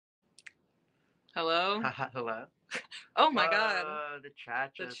Hello? Hello. Oh my god. The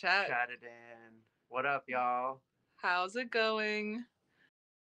chat The just chat. chatted in. What up, y'all? How's it going?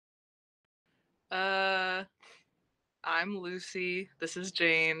 Uh, I'm Lucy. This is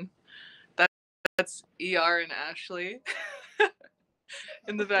Jane. That's ER and Ashley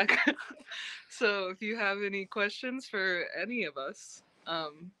in the background. So if you have any questions for any of us,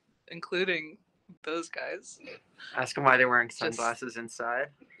 including those guys, Ask them why they're wearing just sunglasses inside.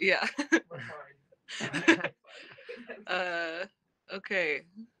 yeah. uh, okay.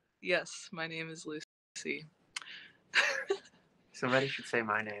 Yes, my name is Lucy. Somebody should say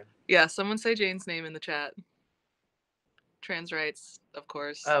my name. Yeah, someone say Jane's name in the chat. Trans rights, of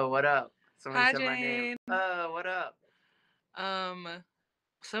course. Oh, what up? Somebody Hi, said my name. Jane. Oh, what up?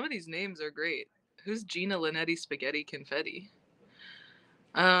 Some of these names are great. Who's Gina Linetti Spaghetti Confetti?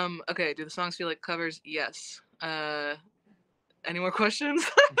 Okay, do the songs feel like covers? Yes. Any more questions?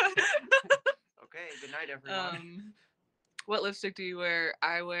 Okay, good night, everyone. What lipstick do you wear?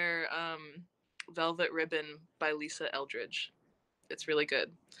 I wear Velvet Ribbon by Lisa Eldridge. It's really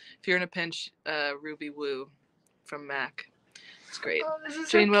good. If you're in a pinch, Ruby Woo from MAC. It's great. Oh, this is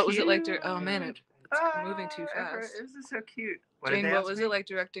Jane, so what cute. was it like to? Oh man, it's moving too fast. This is so cute. What Jane, did they what ask was me? it like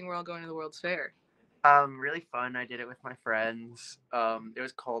directing We're All Going to the World's Fair? Really fun. I did it with my friends. It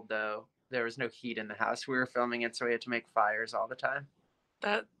was cold though. There was no heat in the house. We were filming it, so we had to make fires all the time.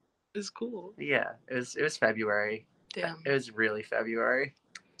 That is cool. Yeah, it was February. Damn. It was really February.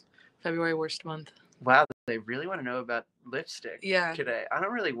 February worst month. Wow, they really want to know about lipstick Yeah. today. I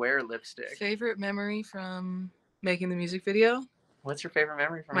don't really wear lipstick. Favorite memory from making the music video? What's your favorite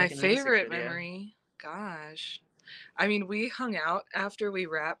memory from My making the music favorite video? memory, gosh. I mean, we hung out after we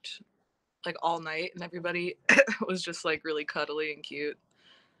wrapped like all night and everybody was just like really cuddly and cute.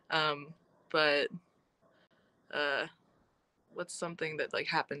 But what's something that like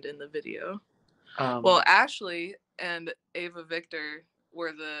happened in the video? Well, Ashley and Ava Victor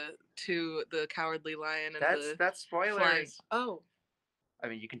were the Cowardly Lion and that's spoilers. flying. Oh, I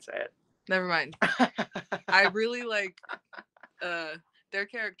mean, you can say it. never mind. I really like their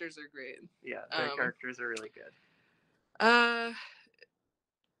characters are great. Yeah, their characters are really good.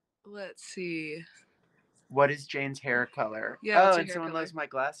 Let's see. What is Jane's hair color? Yeah, what's your and hair someone color? loves my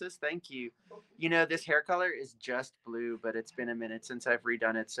glasses. Thank you. You know, this hair color is just blue, but it's been a minute since I've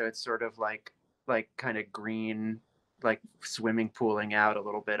redone it, so it's sort of like kind of green, like swimming pooling out a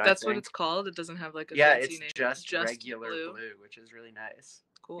little bit. That's what it's called. It doesn't have like a yeah, fancy it's name. just regular blue, which is really nice.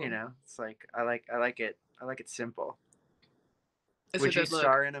 Cool. You know, it's like I like it. I like it simple. It's Would a you good look.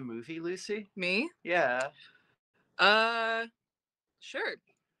 star in a movie, Lucy? Me? Yeah. Sure.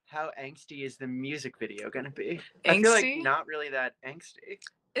 How angsty is the music video gonna be? Angsty? I feel like not really that angsty.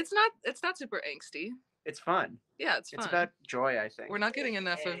 It's not super angsty. It's fun. Yeah, it's fun. It's about joy, I think. We're not getting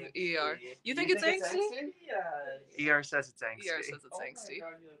enough angsty. Of ER. You think it's angsty? Yeah. ER says it's angsty. ER says it's angsty.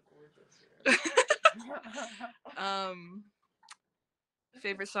 God,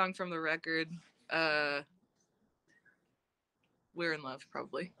 favorite song from the record? We're in Love,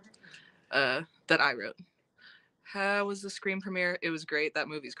 probably. That I wrote. How was the Scream premiere? It was great. That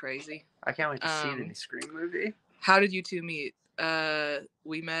movie's crazy. I can't wait to see the new Scream movie. How did you two meet?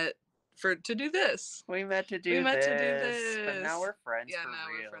 We met to do this. We met to do this. But now we're friends for real. Yeah, now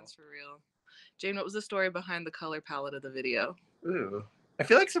we're friends for real. Jane, what was the story behind the color palette of the video? Ooh. I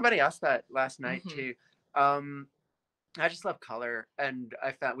feel like somebody asked that last night too. I just love color, and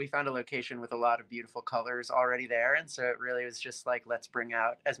we found a location with a lot of beautiful colors already there, and so it really was just like, let's bring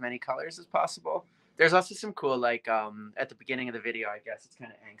out as many colors as possible. There's also some cool, like, at the beginning of the video, I guess it's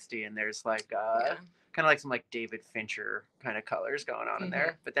kind of angsty, and there's like kind of like some like David Fincher kind of colors going on in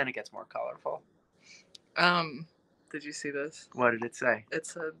there, but then it gets more colorful. Did you see this? What did it say? It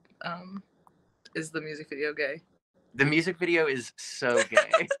said, is the music video gay? The music video is so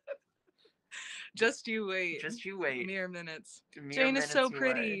gay. Just you wait. Just you wait. Mere minutes. Jane is so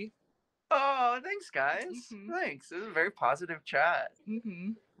pretty. Away. Oh, thanks, guys. Thanks. This is a very positive chat.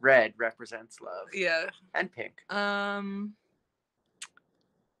 Red represents love. Yeah. And pink.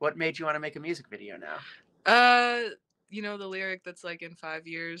 What made you want to make a music video now? You know the lyric that's like in 5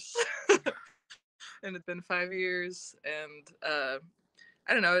 years, and it's been 5 years, and I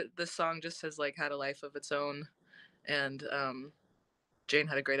don't know. This song just has like had a life of its own, and Jane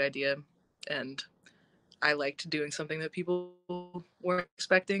had a great idea, and I liked doing something that people weren't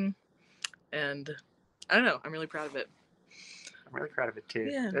expecting, and I don't know. I'm really proud of it. I'm really proud of it too.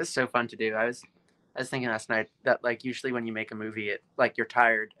 Yeah. It was so fun to do. I was thinking last night that like usually when you make a movie, it like you're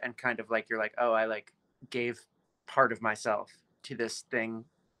tired and kind of like you're like, oh, I like gave part of myself to this thing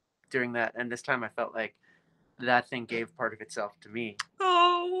doing that, and this time I felt like that thing gave part of itself to me.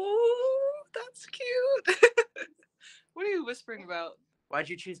 Oh, that's whispering about? Why'd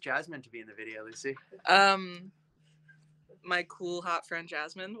you choose Jasmine to be in the video, Lucy? My cool hot friend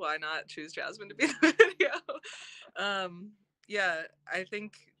Jasmine. Why not choose Jasmine to be in the video? Yeah, I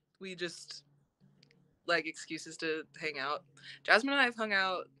think we just like excuses to hang out. Jasmine and I have hung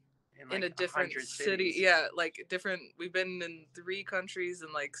out in a different city. Cities. Yeah, like different. We've been in 3 countries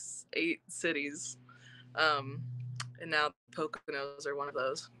and like 8 cities. And now Poconos are one of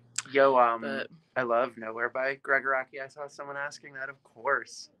those. Yo, but I love Nowhere by Gregoraki. I saw someone asking that, of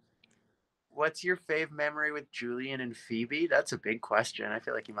course. What's your fave memory with Julian and Phoebe? That's a big question. I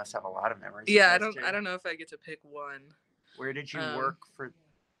feel like you must have a lot of memories. Yeah, I don't know if I get to pick one. Where did you work for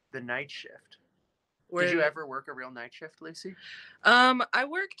the night shift? Did you ever work a real night shift, Lucy? I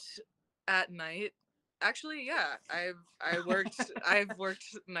worked at night. Actually, yeah. I've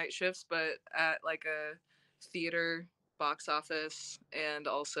worked night shifts, but at like a theater, box office, and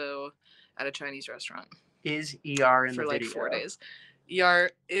also at a Chinese restaurant. Is ER in for the like video? 4 days. ER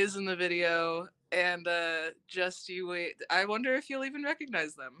is in the video, and just you wait. I wonder if you'll even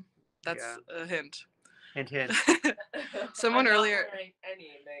recognize them. That's a hint. Hint, hint. Someone I'm earlier. Not wearing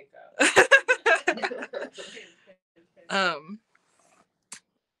any makeup.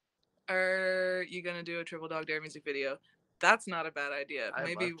 Are you gonna do a Triple Dog Dare music video? That's not a bad idea. I'd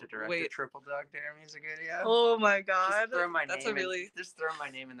Maybe love to direct wait. a Triple Dog Dare music video. Oh my god! Just throw my that's name. A really. Just throw my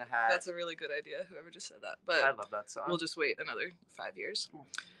name in the hat. That's a really good idea. Whoever just said that, but I love that song. We'll just wait another 5 years.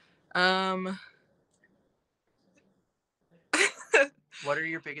 What are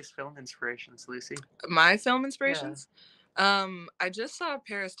your biggest film inspirations, Lucy? My film inspirations? Yeah. I just saw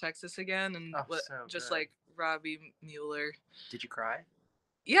Paris, Texas again, and just good. Like Robbie Mueller. Did you cry?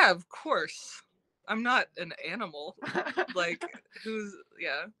 Yeah, of course. I'm not an animal. Like,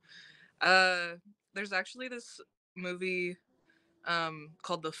 there's actually this movie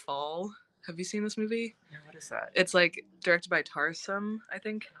called The Fall. Have you seen this movie? Yeah, what is that? It's like directed by Tarsum, I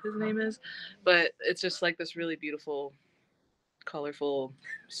think his name is. But it's just like this really beautiful, colorful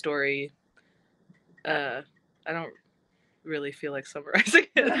story. I don't really feel like summarizing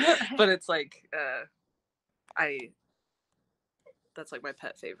it, but it's like that's like my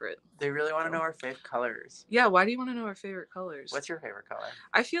pet favorite. They really want to know our favorite colors. Yeah, why do you want to know our favorite colors? What's your favorite color?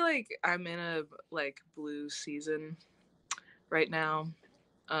 I feel like I'm in a like blue season right now.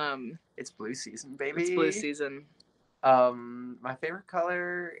 It's blue season, baby. It's blue season. My favorite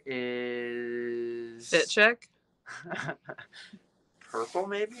color is Fit check. Purple,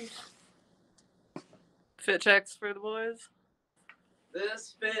 maybe. Fit checks for the boys.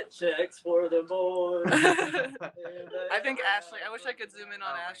 This fit checks for the boys. I think Ashley. I wish I could zoom in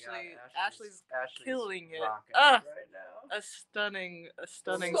on Ashley. Ashley's killing it. Right now. A stunning.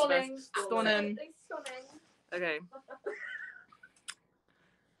 Stunning. Okay.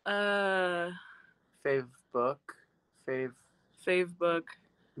 Fave book. Fave book.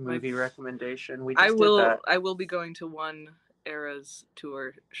 Movie recommendation. We I will. Did that. I will be going to one Era's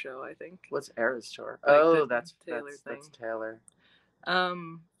tour show. I think. What's Era's tour? Like that's Taylor.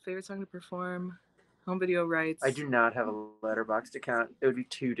 Favorite song to perform. Home video rights. I do not have a Letterboxd account. It would be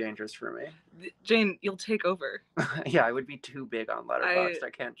too dangerous for me. Jane, you'll take over. Yeah, I would be too big on Letterboxd. I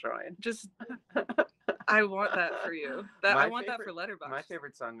can't join. Just. I want that for you. I want that for Letterboxd. My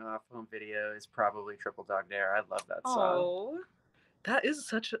favorite song off home video is probably Triple Dog Dare. I love that song. Oh, that is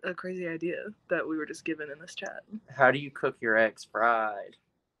such a crazy idea that we were just given in this chat. How do you cook your eggs fried?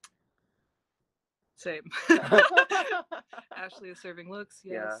 Same. Ashley is serving looks.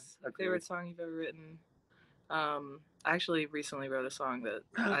 Yes. Yeah, favorite song you've ever written? I actually recently wrote a song that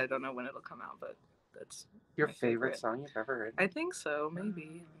I don't know when it'll come out, but that's your favorite song you've ever written. I think so,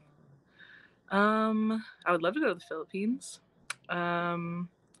 maybe. I would love to go to the Philippines.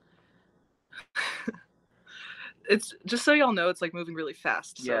 It's just so y'all know, it's like moving really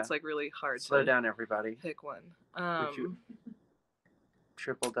fast, so it's like really hard. Slow down, everybody. Pick one.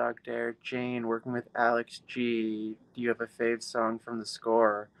 Triple Dog Dare, Jane, working with Alex G. Do you have a fave song from the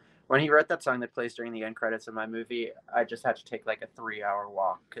score? When he wrote that song that plays during the end credits of my movie, I just had to take like a 3-hour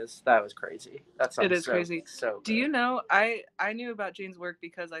walk because that was crazy. That song is crazy. So good. Do you know, I knew about Jane's work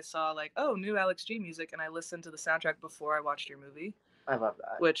because I saw like, new Alex G music, and I listened to the soundtrack before I watched your movie. I love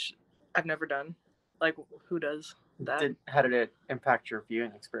that. Which I've never done. Like, who does that? How did it impact your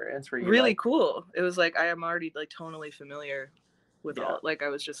viewing experience? Were you really cool? It was like I am already like tonally familiar with all. Like I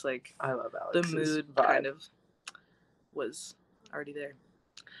was just like, I love Alex's the mood vibe. kind of was already there.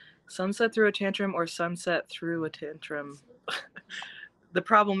 Sunset through a tantrum or sunset through a tantrum. The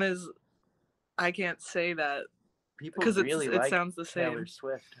problem is, I can't say that because really it sounds the same. Taylor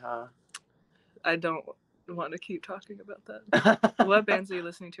Swift, huh? I don't want to keep talking about that. What bands are you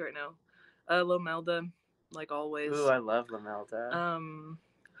listening to right now? Lomelda. like always. Ooh, I love Lamelda.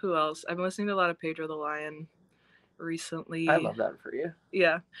 Who else? I've been listening to a lot of Pedro the Lion recently. I love that for you.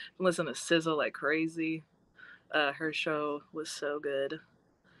 Yeah, I'm listening to SZA like crazy. Her show was so good.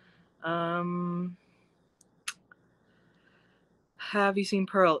 Have you seen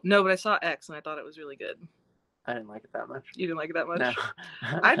Pearl? No, but I saw X and I thought it was really good. I didn't like it that much. You didn't like it that much? No.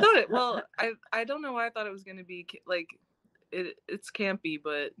 I thought it. Well, I don't know why I thought it was gonna be like it's campy,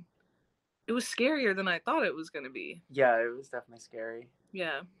 but it was scarier than I thought it was gonna be. Yeah, it was definitely scary.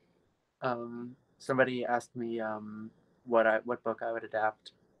 Yeah. Somebody asked me what book I would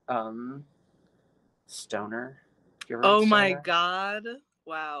adapt. Stoner. You ever read Oh my Stoner? god!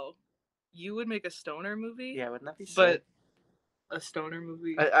 Wow, you would make a stoner movie? Yeah, wouldn't that be sick? But a stoner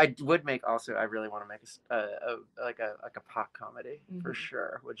movie. I would make also. I really want to make a pop comedy for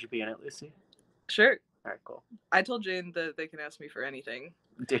sure. Would you be in it, Lucy? Sure. All right, cool. I told Jane that they can ask me for anything.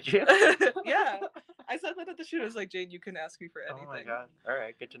 Did you? Yeah. I said that at the shoot. I was like, Jane, you can ask me for anything. Oh my god. All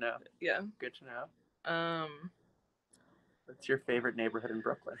right, good to know. Yeah. Good to know. What's your favorite neighborhood in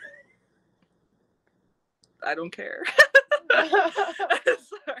Brooklyn? I don't care.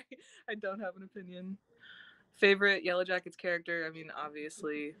 Sorry, I don't have an opinion. Favorite Yellow Jackets character? I mean,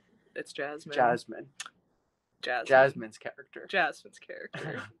 obviously, it's Jasmine. Jasmine's character. Jasmine's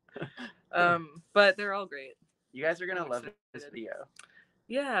character. But they're all great. You guys are gonna love this video.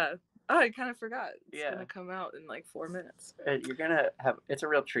 Yeah. Oh, I kind of forgot. It's Yeah. gonna come out in like 4 minutes. You're gonna have. It's a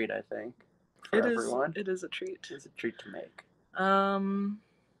real treat, I think. For everyone. It is a treat. It's a treat to make.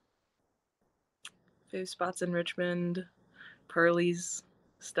 Fave spots in Richmond, Pearlie's,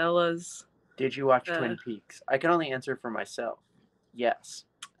 Stella's. Did you watch Twin Peaks? I can only answer for myself. Yes.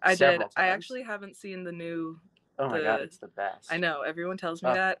 I did. I actually haven't seen the new. Oh my god, it's the best. I know. Everyone tells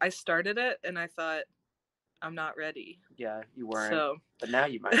me that. I started it and I thought, I'm not ready. Yeah, you weren't. So, but now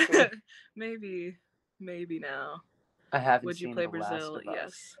you might be. maybe now. I haven't Would seen you play The Brazil? Last of Us.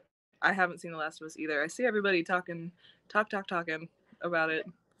 Yes. I haven't seen The Last of Us either. I see everybody talking about it.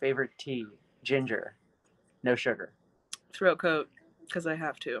 Favorite tea? Ginger. No sugar. Throat coat, because I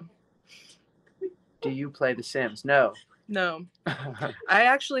have to. Do you play The Sims? No. No. I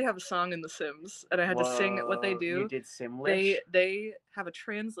actually have a song in The Sims, and I had to sing what they do. You did Simlish? They have a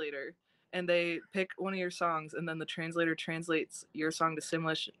translator, and they pick one of your songs, and then the translator translates your song to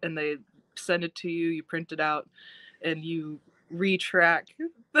Simlish, and they send it to you, you print it out, and you retrack.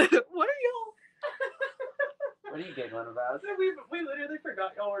 What are y'all? What are you giggling about? We literally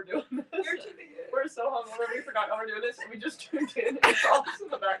forgot y'all were doing this. We're so hungover, we forgot y'all were doing this, and we just tuned in, and it's all just in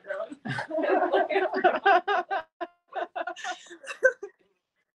the background.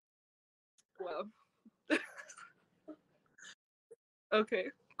 Wow.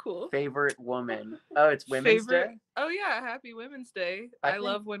 Okay, cool. Favorite woman? Oh, it's Women's Day? Oh yeah, happy Women's Day. I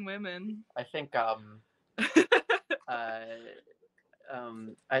love when women. I think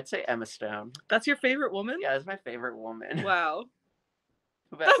I'd say Emma Stone. That's your favorite woman? Yeah, that's my favorite woman. Wow.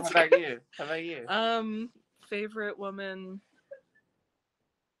 How about you? How about you? Favorite woman.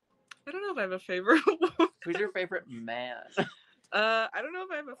 I don't know if I have a favorite woman. Who's your favorite man? I don't know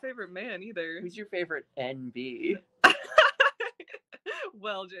if I have a favorite man either. Who's your favorite NB?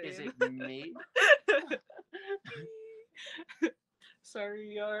 Well, Jane. Is it me?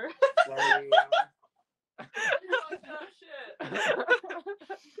 Sorry, Yar. Sorry.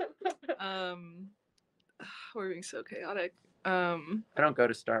 We're being so chaotic. I don't go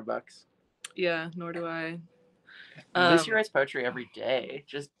to Starbucks. Yeah, nor do I. Lucy writes poetry every day.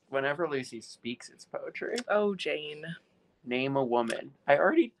 Just whenever Lucy speaks, it's poetry. Oh, Jane. Name a woman. I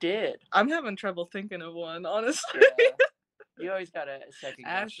already did. I'm having trouble thinking of one, honestly. Yeah. You always got a second.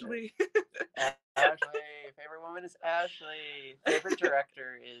 Ashley. Ashley. Favorite woman is Ashley. Favorite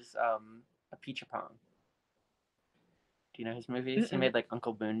director is Apichatpong. Do you know his movies? He made like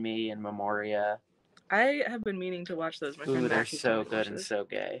Uncle Boonmee and Memoria. I have been meaning to watch those. My friend they're Mac so good and so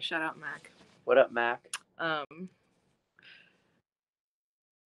gay. Shout out, Mac. What up, Mac?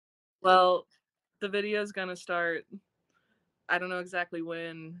 Well, the video's gonna start. I don't know exactly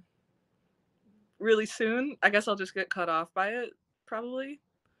when. Really soon. I guess I'll just get cut off by it, probably.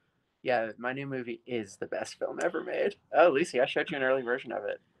 Yeah, my new movie is the best film ever made. Oh, Lucy, I showed you an early version of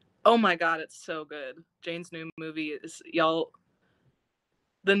it. Oh my god, it's so good. Jane's new movie is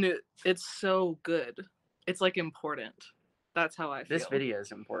it's so good. It's like important. That's how I feel. This video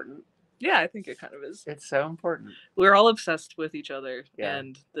is important. Yeah, I think it kind of is. It's so important. We're all obsessed with each other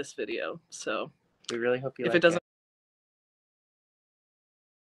and this video. So we really hope you if like it doesn't